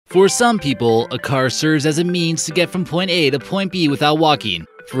For some people, a car serves as a means to get from point A to point B without walking.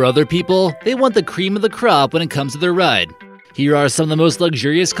 For other people, they want the cream of the crop when it comes to their ride. Here are some of the most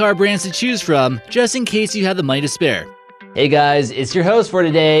luxurious car brands to choose from, just in case you have the money to spare. Hey guys, it's your host for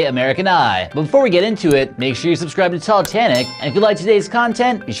today, American Eye. But before we get into it, make sure you subscribe to Talltanic, and if you like today's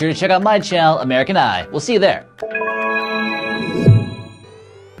content, be sure to check out my channel, American Eye. We'll see you there.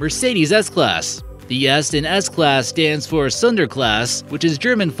 Mercedes S-Class. The S in S-Class stands for Sonderklasse, which is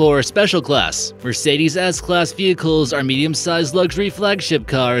German for special class. Mercedes S-Class vehicles are medium-sized luxury flagship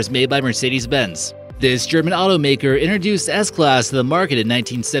cars made by Mercedes-Benz. This German automaker introduced S-Class to the market in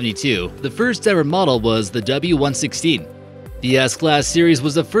 1972. The first ever model was the W116. The S-Class series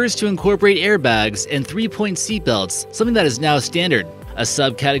was the first to incorporate airbags and 3-point seatbelts, something that is now standard. A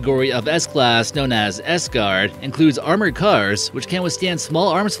subcategory of S-Class known as S-Guard includes armored cars, which can withstand small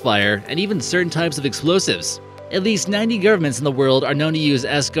arms fire and even certain types of explosives. At least 90 governments in the world are known to use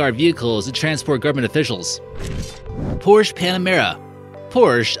S-Guard vehicles to transport government officials. Porsche Panamera.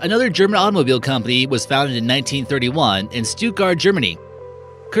 Porsche, another German automobile company, was founded in 1931 in Stuttgart, Germany.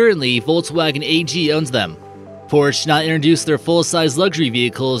 Currently, Volkswagen AG owns them. Porsche did not introduce their full-size luxury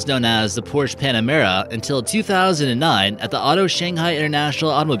vehicles known as the Porsche Panamera until 2009 at the Auto Shanghai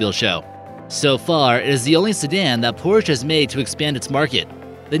International Automobile Show. So far, it is the only sedan that Porsche has made to expand its market.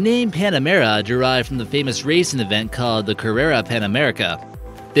 The name Panamera derived from the famous racing event called the Carrera Panamerica.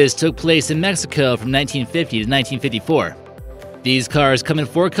 This took place in Mexico from 1950 to 1954. These cars come in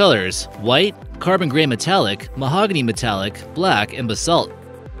 4 colors: white, carbon gray metallic, mahogany metallic, black, and basalt.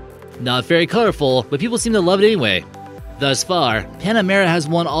 Not very colorful, but people seem to love it anyway. Thus far, Panamera has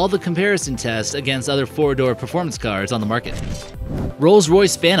won all the comparison tests against other 4-door performance cars on the market.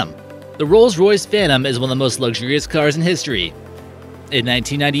 Rolls-Royce Phantom. The Rolls-Royce Phantom is one of the most luxurious cars in history. In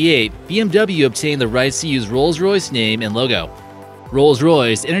 1998, BMW obtained the rights to use Rolls-Royce name and logo.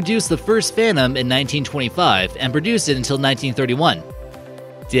 Rolls-Royce introduced the first Phantom in 1925 and produced it until 1931.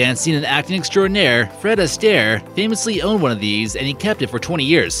 Dancing and acting extraordinaire Fred Astaire famously owned one of these, and he kept it for 20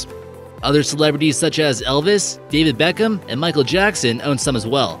 years. Other celebrities such as Elvis, David Beckham, and Michael Jackson own some as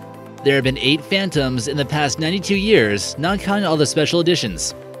well. There have been 8 Phantoms in the past 92 years, not counting all the special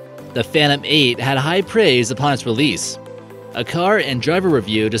editions. The Phantom 8 had high praise upon its release. A car and driver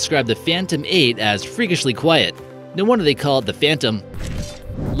review described the Phantom 8 as freakishly quiet. No wonder they call it the Phantom.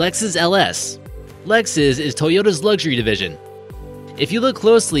 Lexus LS. Lexus is Toyota's luxury division. If you look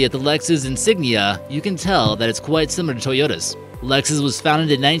closely at the Lexus insignia, you can tell that it's quite similar to Toyota's. Lexus was founded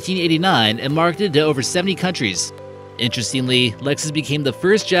in 1989 and marketed to over 70 countries. Interestingly, Lexus became the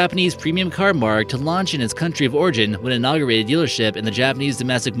first Japanese premium car marque to launch in its country of origin when it inaugurated dealership in the Japanese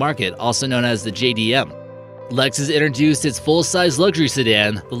domestic market, also known as the JDM. Lexus introduced its full-size luxury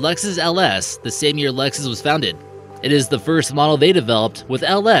sedan, the Lexus LS, the same year Lexus was founded. It is the first model they developed, with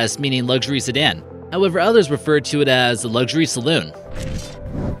LS meaning luxury sedan. However, others refer to it as the luxury saloon.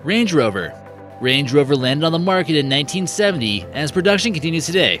 Range Rover. Range Rover landed on the market in 1970, and its production continues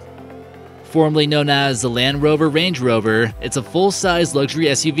today. Formerly known as the Land Rover Range Rover, it's a full-size luxury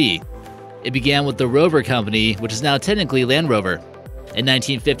SUV. It began with the Rover Company, which is now technically Land Rover. In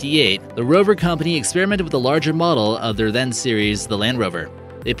 1958, the Rover Company experimented with a larger model of their then series, the Land Rover.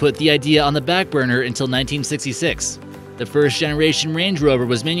 They put the idea on the back burner until 1966. The first generation Range Rover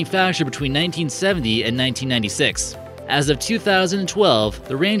was manufactured between 1970 and 1996. As of 2012,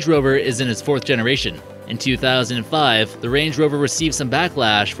 the Range Rover is in its 4th generation. In 2005, the Range Rover received some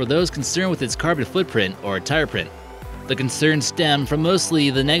backlash for those concerned with its carbon footprint or tire print. The concerns stem from mostly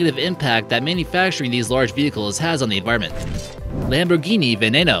the negative impact that manufacturing these large vehicles has on the environment. Lamborghini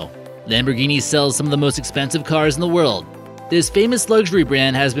Veneno. Lamborghini sells some of the most expensive cars in the world. This famous luxury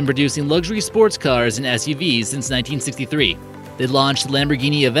brand has been producing luxury sports cars and SUVs since 1963. They launched the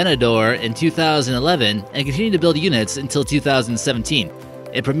Lamborghini Aventador in 2011 and continued to build units until 2017.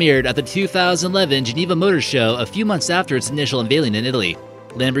 It premiered at the 2011 Geneva Motor Show a few months after its initial unveiling in Italy.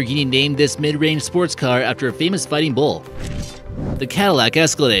 Lamborghini named this mid-range sports car after a famous fighting bull. The Cadillac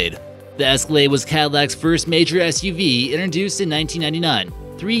Escalade. The Escalade was Cadillac's first major SUV, introduced in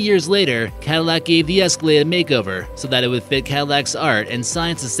 1999. 3 years later, Cadillac gave the Escalade a makeover so that it would fit Cadillac's art and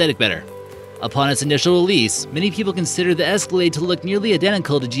science aesthetic better. Upon its initial release, many people considered the Escalade to look nearly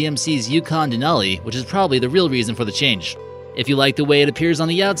identical to GMC's Yukon Denali, which is probably the real reason for the change. If you like the way it appears on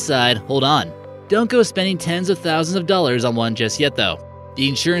the outside, hold on. Don't go spending tens of thousands of dollars on one just yet though. The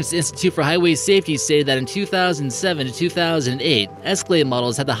Insurance Institute for Highway Safety stated that in 2007 to 2008, Escalade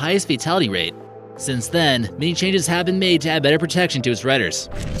models had the highest fatality rate. Since then, many changes have been made to add better protection to its riders.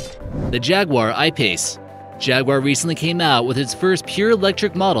 The Jaguar I-Pace. Jaguar recently came out with its first pure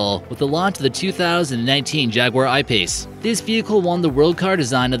electric model with the launch of the 2019 Jaguar I-Pace. This vehicle won the World Car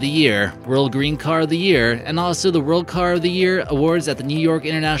Design of the Year, World Green Car of the Year, and also the World Car of the Year awards at the New York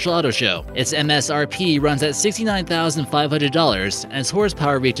International Auto Show. Its MSRP runs at $69,500 and its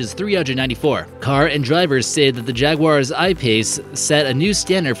horsepower reaches 394. Car and drivers say that the Jaguar's I-Pace set a new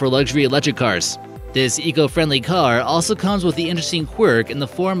standard for luxury electric cars. This eco-friendly car also comes with the interesting quirk in the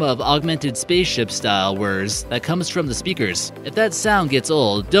form of augmented spaceship-style whirs that comes from the speakers. If that sound gets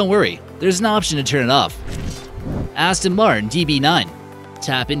old, don't worry, there's an option to turn it off. Aston Martin DB9.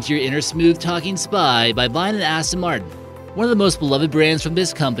 Tap into your inner smooth-talking spy by buying an Aston Martin. One of the most beloved brands from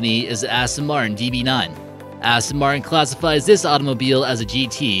this company is the Aston Martin DB9. Aston Martin classifies this automobile as a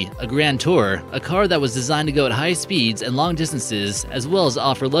GT, a Grand Tour, a car that was designed to go at high speeds and long distances as well as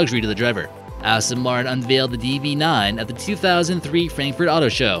offer luxury to the driver. Aston Martin unveiled the DB9 at the 2003 Frankfurt Auto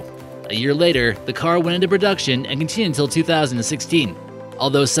Show. A year later, the car went into production and continued until 2016.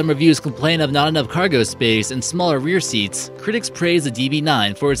 Although some reviews complain of not enough cargo space and smaller rear seats, critics praise the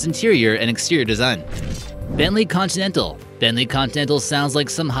DB9 for its interior and exterior design. Bentley Continental. Bentley Continental sounds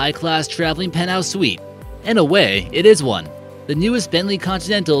like some high-class traveling penthouse suite. In a way, it is one. The newest Bentley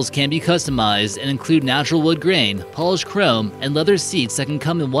Continentals can be customized and include natural wood grain, polished chrome, and leather seats that can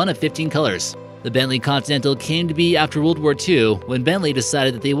come in one of 15 colors. The Bentley Continental came to be after World War II when Bentley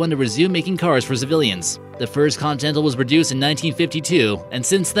decided that they wanted to resume making cars for civilians. The first Continental was produced in 1952, and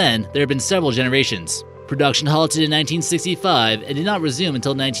since then, there have been several generations. Production halted in 1965 and did not resume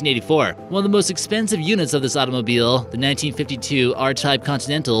until 1984. One of the most expensive units of this automobile, the 1952 R-Type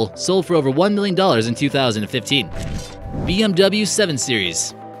Continental, sold for over $1 million in 2015. BMW 7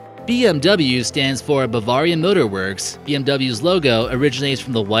 Series. BMW stands for Bavarian Motor Works. BMW's logo originates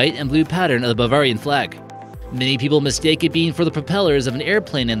from the white and blue pattern of the Bavarian flag. Many people mistake it being for the propellers of an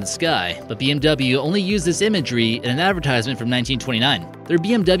airplane in the sky, but BMW only used this imagery in an advertisement from 1929. Their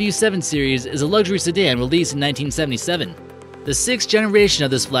BMW 7 Series is a luxury sedan released in 1977. The sixth generation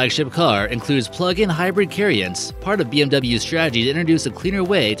of this flagship car includes plug-in hybrid variants, part of BMW's strategy to introduce a cleaner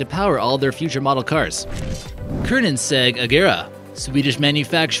way to power all their future model cars. Koenigsegg Agera. Swedish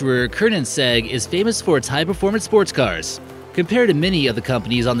manufacturer Koenigsegg is famous for its high-performance sports cars. Compared to many of the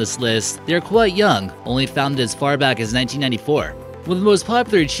companies on this list, they are quite young, only founded as far back as 1994. One of the most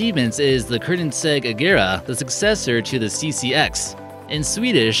popular achievements is the Koenigsegg Agera, the successor to the CCX. In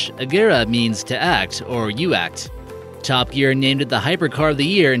Swedish, Agera means to act or you act. Top Gear named it the Hypercar of the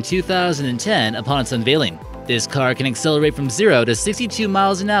Year in 2010 upon its unveiling. This car can accelerate from 0 to 62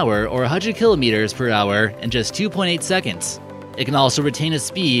 miles an hour or 100 kilometers per hour in just 2.8 seconds. It can also retain a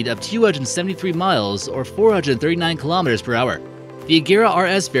speed of 273 miles or 439 kilometers per hour. The Agera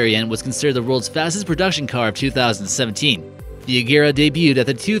RS variant was considered the world's fastest production car of 2017. The Agera debuted at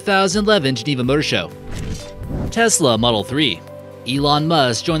the 2011 Geneva Motor Show. Tesla Model 3. Elon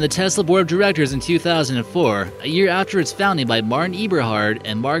Musk joined the Tesla board of directors in 2004, a year after its founding by Martin Eberhard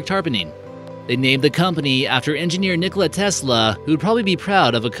and Mark Tarpenning. They named the company after engineer Nikola Tesla, who would probably be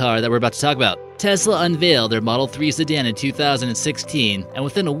proud of a car that we're about to talk about. Tesla unveiled their Model 3 sedan in 2016, and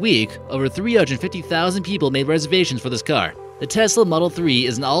within a week, over 350,000 people made reservations for this car. The Tesla Model 3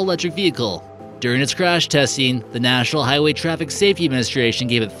 is an all-electric vehicle. During its crash testing, the National Highway Traffic Safety Administration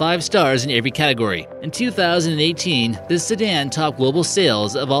gave it 5 stars in every category. In 2018, this sedan topped global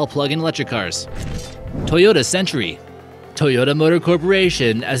sales of all plug-in electric cars. Toyota Century. Toyota Motor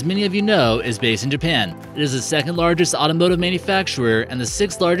Corporation, as many of you know, is based in Japan. It is the second largest automotive manufacturer and the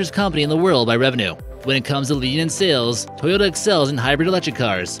 6th largest company in the world by revenue. When it comes to leading in sales, Toyota excels in hybrid electric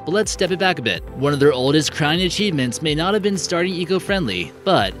cars, but let's step it back a bit. One of their oldest crowning achievements may not have been starting eco-friendly,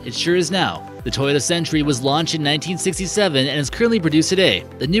 but it sure is now. The Toyota Century was launched in 1967 and is currently produced today.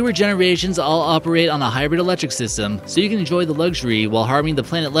 The newer generations all operate on a hybrid electric system, so you can enjoy the luxury while harming the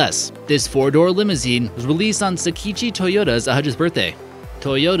planet less. This 4-door limousine was released on Sakichi Toyota's 100th birthday.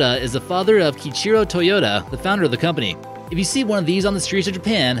 Toyota is the father of Kiichiro Toyota, the founder of the company. If you see one of these on the streets of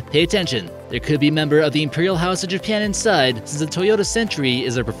Japan, pay attention. There could be a member of the Imperial House of Japan inside, since the Toyota Century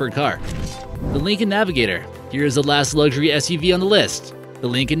is their preferred car. The Lincoln Navigator. Here is the last luxury SUV on the list. The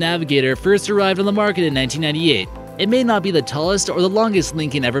Lincoln Navigator first arrived on the market in 1998. It may not be the tallest or the longest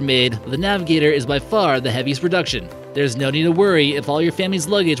Lincoln ever made, but the Navigator is by far the heaviest production. There's no need to worry if all your family's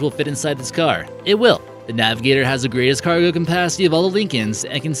luggage will fit inside this car. It will. The Navigator has the greatest cargo capacity of all the Lincolns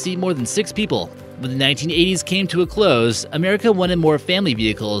and can seat more than 6 people. When the 1980s came to a close, America wanted more family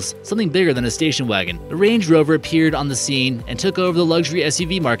vehicles, something bigger than a station wagon. The Range Rover appeared on the scene and took over the luxury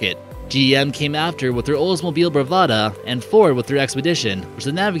SUV market. GM came after with their Oldsmobile Bravada, and Ford with their Expedition, which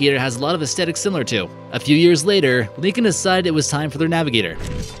the Navigator has a lot of aesthetics similar to. A few years later, Lincoln decided it was time for their Navigator.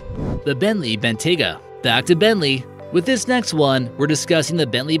 The Bentley Bentayga. Back to Bentley. With this next one, we're discussing the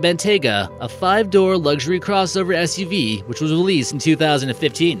Bentley Bentayga, a 5-door luxury crossover SUV which was released in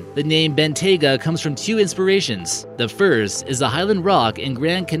 2015. The name Bentayga comes from two inspirations. The first is the Highland Rock in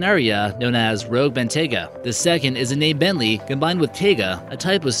Gran Canaria known as Rogue Bentayga. The second is the name Bentley combined with Tayga, a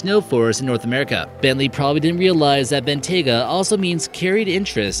type of snow forest in North America. Bentley probably didn't realize that Bentayga also means carried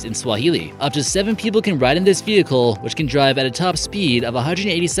interest in Swahili. Up to 7 people can ride in this vehicle, which can drive at a top speed of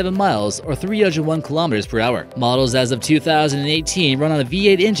 187 miles or 301 kilometers per hour. Models as of 2018 run on a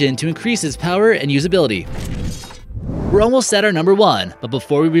V8 engine to increase its power and usability. We're almost at our number 1, but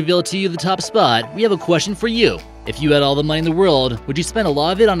before we reveal to you the top spot, we have a question for you. If you had all the money in the world, would you spend a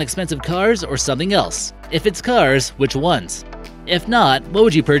lot of it on expensive cars or something else? If it's cars, which ones? If not, what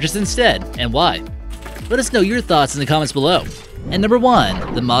would you purchase instead, and why? Let us know your thoughts in the comments below. And number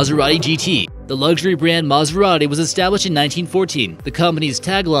 1, the Maserati GT. The luxury brand Maserati was established in 1914. The company's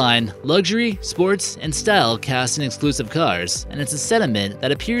tagline, luxury, sports, and style cast in exclusive cars, and it's a sentiment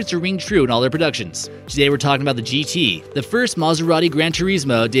that appears to ring true in all their productions. Today we're talking about the GT. The first Maserati Gran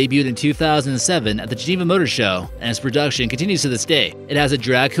Turismo debuted in 2007 at the Geneva Motor Show, and its production continues to this day. It has a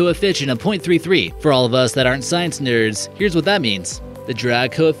drag coefficient of 0.33. For all of us that aren't science nerds, here's what that means. The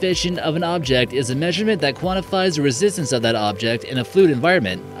drag coefficient of an object is a measurement that quantifies the resistance of that object in a fluid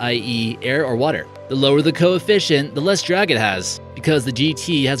environment, i.e. air or water. The lower the coefficient, the less drag it has. Because the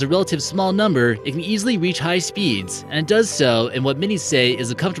GT has a relative small number, it can easily reach high speeds, and it does so in what many say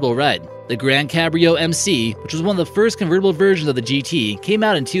is a comfortable ride. The Gran Cabrio MC, which was one of the first convertible versions of the GT, came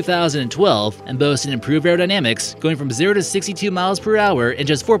out in 2012 and boasted improved aerodynamics, going from 0 to 62 miles per hour in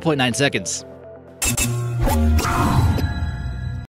just 4.9 seconds.